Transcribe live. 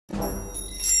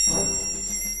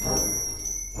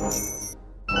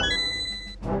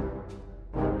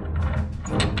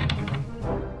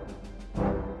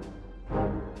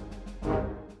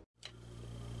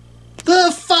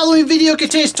following video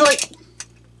contains toy...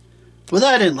 Well,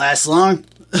 that didn't last long.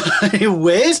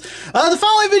 Anyways, the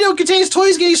following video contains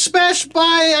toys getting smashed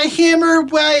by a hammer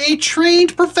by a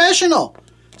trained professional.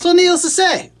 So needless to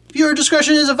say, viewer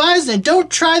discretion is advised and don't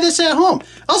try this at home.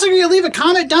 Also, you're going to leave a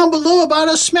comment down below about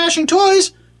us smashing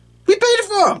toys. We paid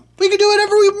for them. We can do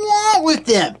whatever we want with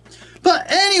them.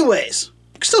 But anyways,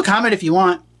 you can still comment if you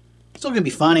want. It's still going to be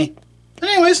funny. But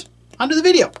anyways, on to the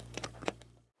video.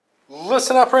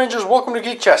 Listen up, Rangers. Welcome to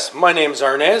Geek Chess. My name is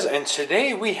Arnes, and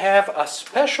today we have a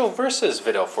special versus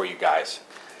video for you guys.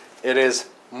 It is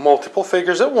multiple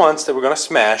figures at once that we're going to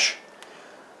smash.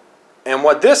 And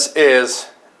what this is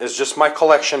just my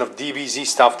collection of DBZ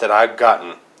stuff that I've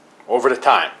gotten over the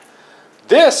time.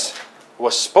 This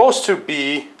was supposed to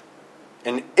be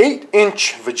an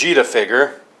 8-inch Vegeta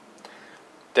figure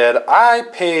that I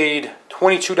paid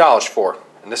 $22 for.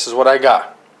 And this is what I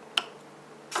got.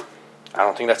 I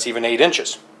don't think that's even 8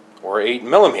 inches or 8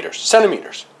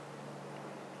 centimeters.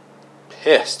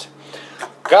 Pissed.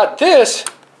 Got this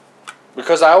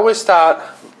because I always thought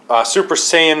Super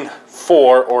Saiyan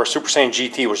 4 or Super Saiyan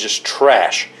GT was just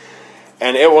trash.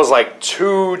 And it was like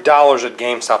 $2 at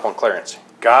GameStop on clearance.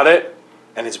 Got it,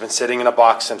 and it's been sitting in a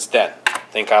box since then. I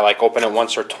think I like opened it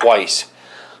once or twice.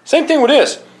 Same thing with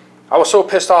this. I was so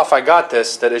pissed off I got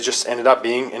this that it just ended up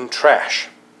being in trash.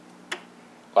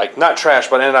 Like, not trash,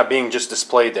 but ended up being just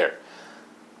displayed there.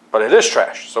 But it is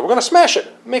trash. So we're going to smash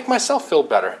it. Make myself feel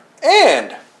better.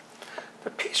 And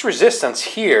the piece resistance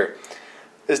here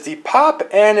is the Pop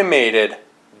Animated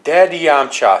Dead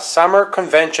Yamcha Summer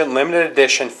Convention Limited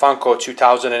Edition Funko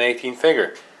 2018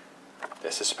 figure.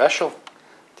 This is special.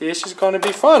 This is going to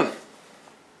be fun.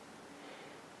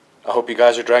 I hope you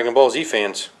guys are Dragon Ball Z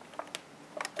fans.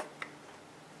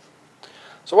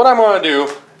 So what I'm going to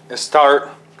do is start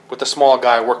with the small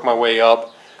guy, work my way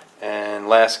up, and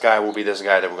last guy will be this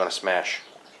guy that we're going to smash.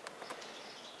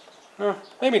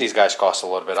 Maybe these guys cost a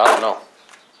little bit, I don't know.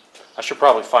 I should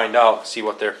probably find out, see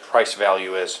what their price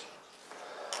value is.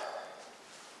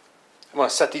 I'm going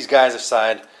to set these guys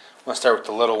aside. I'm going to start with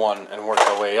the little one and work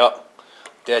our way up.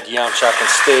 Dead Yamcha can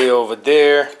stay over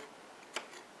there.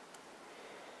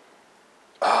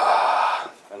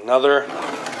 Another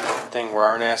thing where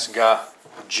Arnes got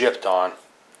gypped on.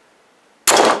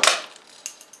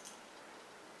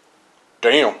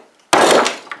 Damn.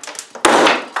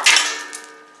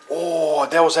 Oh,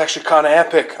 that was actually kind of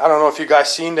epic. I don't know if you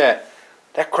guys seen that.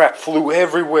 That crap flew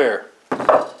everywhere.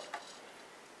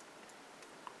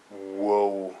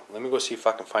 Whoa. Let me go see if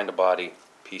I can find the body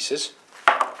pieces.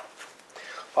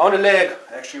 Found a leg,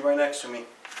 actually right next to me.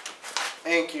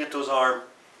 And Kirito's arm.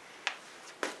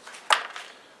 I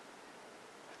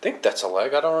think that's a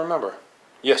leg, I don't remember.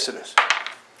 Yes, it is.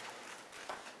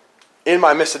 In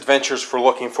my misadventures for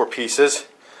looking for pieces,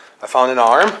 I found an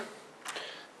arm,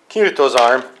 Kirito's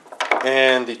arm,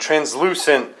 and the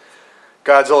translucent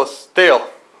Godzilla's tail.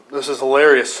 This is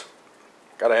hilarious.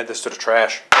 Gotta add this to the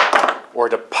trash. Or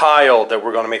the pile that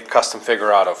we're gonna make a custom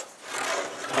figure out of.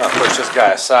 I'm gonna push this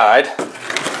guy aside.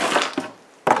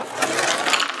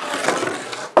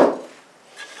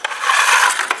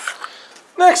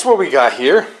 Next, what we got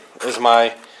here is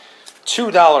my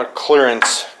 $2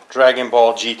 clearance Dragon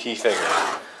Ball GT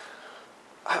figure.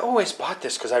 I always bought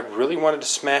this because I really wanted to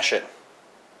smash it.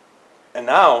 And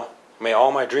now, may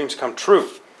all my dreams come true.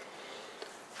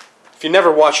 If you never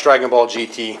watched Dragon Ball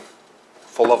GT,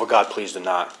 for love of God, please do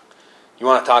not. You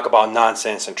want to talk about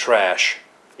nonsense and trash,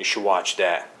 you should watch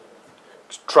that.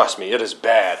 Trust me, it is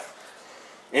bad.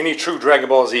 Any true Dragon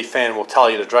Ball Z fan will tell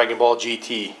you that Dragon Ball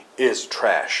GT is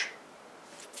trash.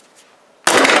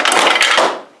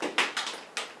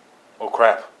 Oh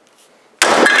crap.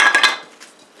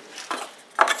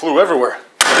 Flew everywhere.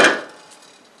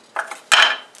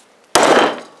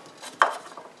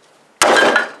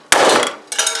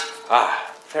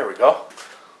 Ah, there we go.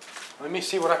 Let me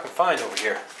see what I can find over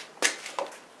here.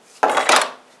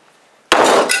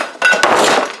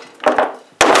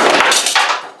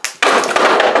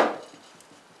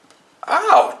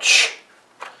 Ouch!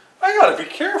 I gotta be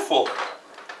careful.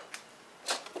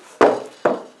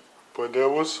 But that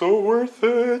was so worth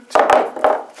it.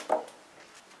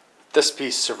 This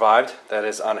piece survived. That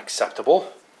is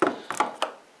unacceptable.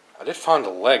 I did find a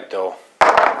leg though.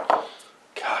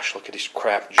 Gosh, look at these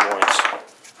crap joints.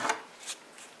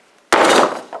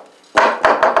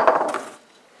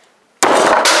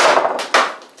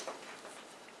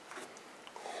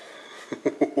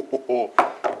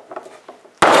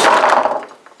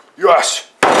 Yes!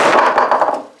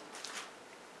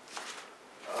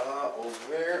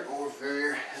 Over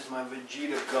there is my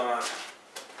Vegeta gone.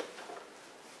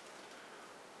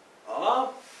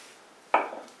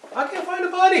 I can't find a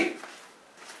body.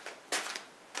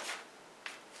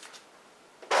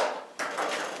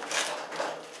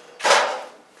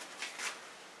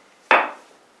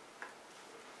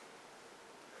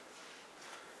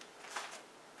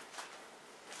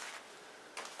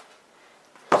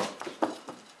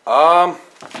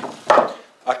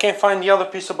 I can't find the other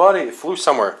piece of body. It flew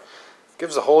somewhere.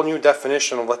 Gives a whole new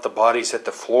definition of let the bodies hit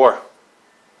the floor.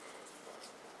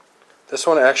 This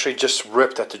one actually just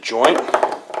ripped at the joint.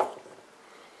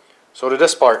 So did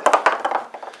this part.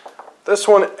 This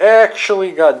one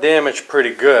actually got damaged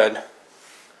pretty good.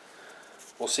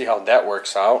 We'll see how that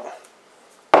works out.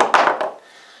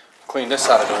 Clean this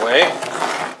out of the way.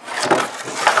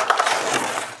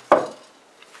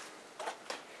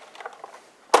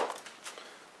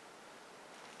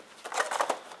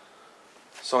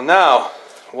 So now,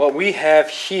 what we have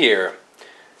here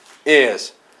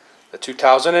is the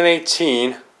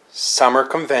 2018 Summer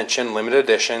Convention Limited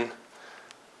Edition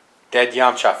Dead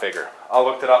Yamcha figure. I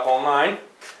looked it up online,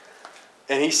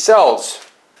 and he sells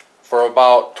for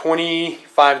about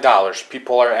 $25.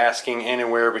 People are asking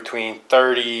anywhere between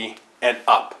 $30 and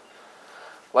up.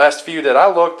 Last few that I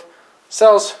looked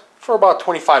sells for about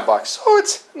 25 bucks. So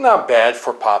it's not bad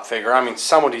for pop figure. I mean,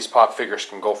 some of these pop figures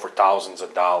can go for thousands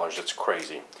of dollars. It's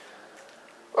crazy.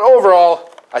 But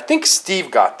overall, I think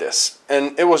Steve got this.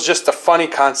 And it was just a funny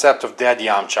concept of Dead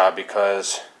Yamcha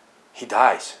because he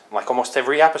dies like almost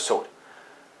every episode.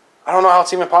 I don't know how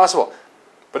it's even possible.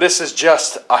 But this is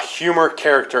just a humor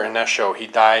character in that show. He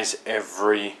dies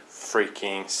every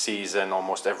freaking season,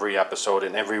 almost every episode,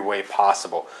 in every way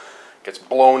possible. Gets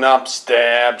blown up,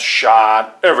 stabbed,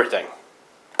 shot, everything.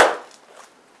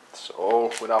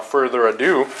 So, without further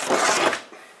ado,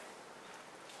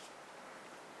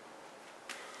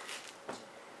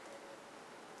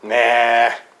 nah,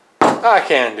 I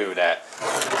can't do that.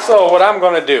 So, what I'm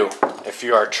going to do, if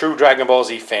you are a true Dragon Ball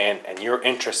Z fan and you're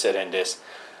interested in this,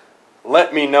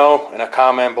 let me know in a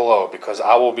comment below because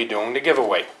I will be doing the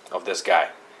giveaway of this guy.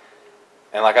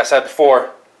 And like I said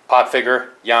before, pop figure,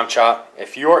 Yamcha.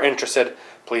 If you're interested,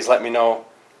 please let me know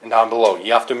down below.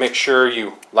 You have to make sure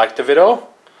you like the video,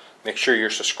 make sure you're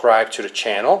subscribed to the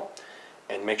channel,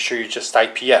 and make sure you just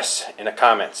type yes in the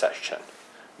comment section.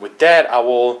 With that, I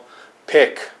will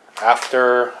pick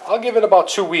after, I'll give it about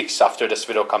 2 weeks after this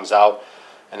video comes out,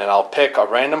 and then I'll pick a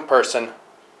random person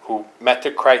who met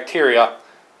the criteria,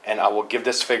 and I will give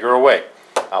this figure away.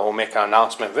 I will make an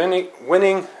announcement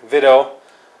winning video,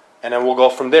 and then we'll go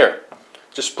from there.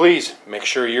 Just please make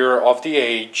sure you're of the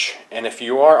age, and if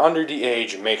you are under the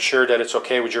age, make sure that it's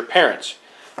okay with your parents.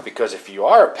 Because if you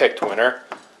are a picked winner,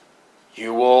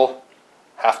 you will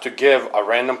have to give a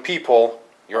random people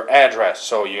your address.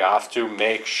 So you have to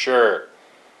make sure.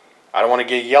 I don't want to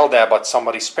get yelled at by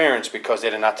somebody's parents because they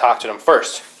did not talk to them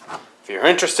first. If you're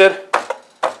interested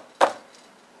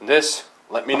in this,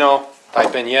 let me know.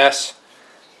 Type in yes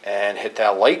and hit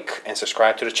that like and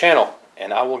subscribe to the channel.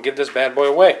 And I will give this bad boy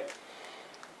away.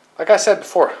 Like I said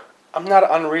before, I'm not an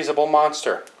unreasonable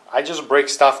monster. I just break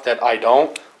stuff that I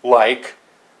don't like.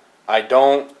 I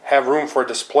don't have room for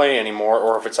display anymore,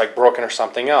 or if it's like broken or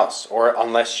something else, or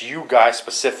unless you guys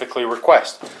specifically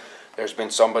request. There's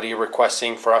been somebody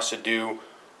requesting for us to do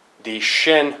the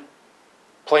Shin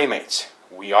Playmates.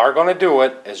 We are going to do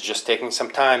it. It's just taking some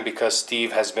time because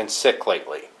Steve has been sick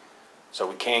lately. So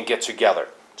we can't get together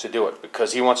to do it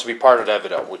because he wants to be part of that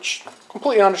video, which is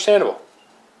completely understandable.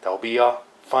 That'll be a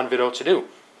fun video to do.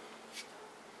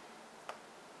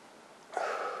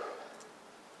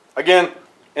 Again,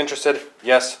 interested,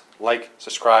 yes, like,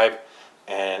 subscribe,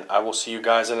 and I will see you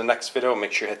guys in the next video.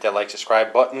 Make sure you hit that like,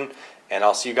 subscribe button, and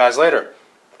I'll see you guys later.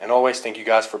 And always thank you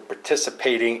guys for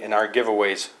participating in our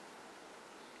giveaways.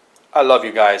 I love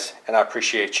you guys, and I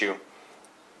appreciate you.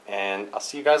 And I'll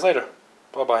see you guys later.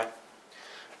 Bye-bye.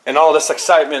 In all this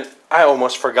excitement, I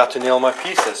almost forgot to nail my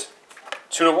pieces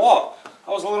to the wall. I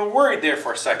was a little worried there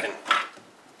for a second.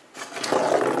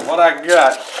 What I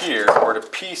got here, or the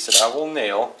piece that I will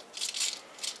nail,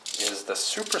 is the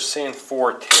Super Saiyan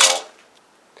 4 tail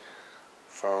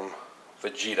from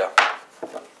Vegeta.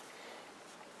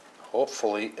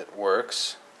 Hopefully it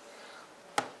works.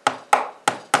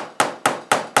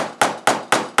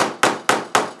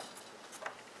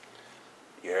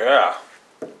 Yeah.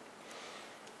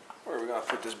 Where are we going to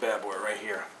put this bad boy? Right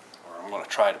here. Or I'm going to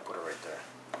try to put it right there.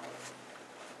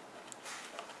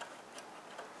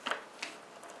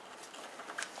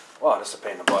 Wow, this is a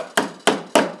pain in the butt.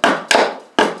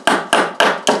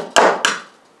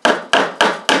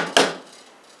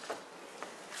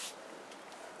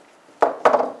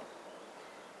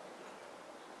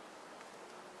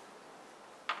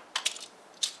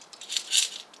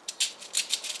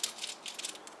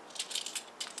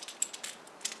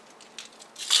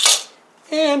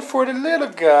 And for the little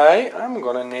guy, I'm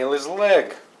going to nail his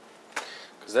leg.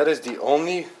 Because that is the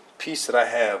only piece that I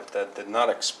have that did not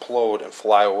explode and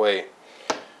fly away.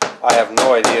 I have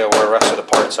no idea where the rest of the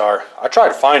parts are. I tried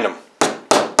to find them.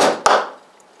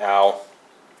 Ow.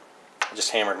 I just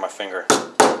hammered my finger.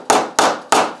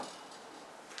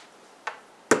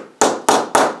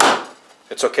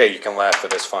 It's okay, you can laugh,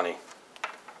 it is funny.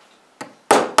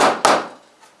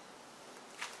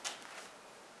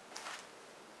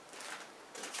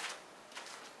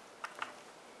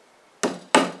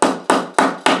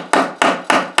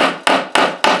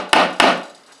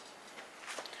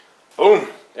 Boom,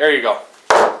 there you go.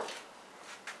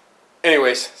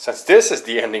 Anyways, since this is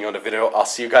the ending of the video, I'll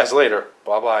see you guys later.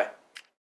 Bye-bye.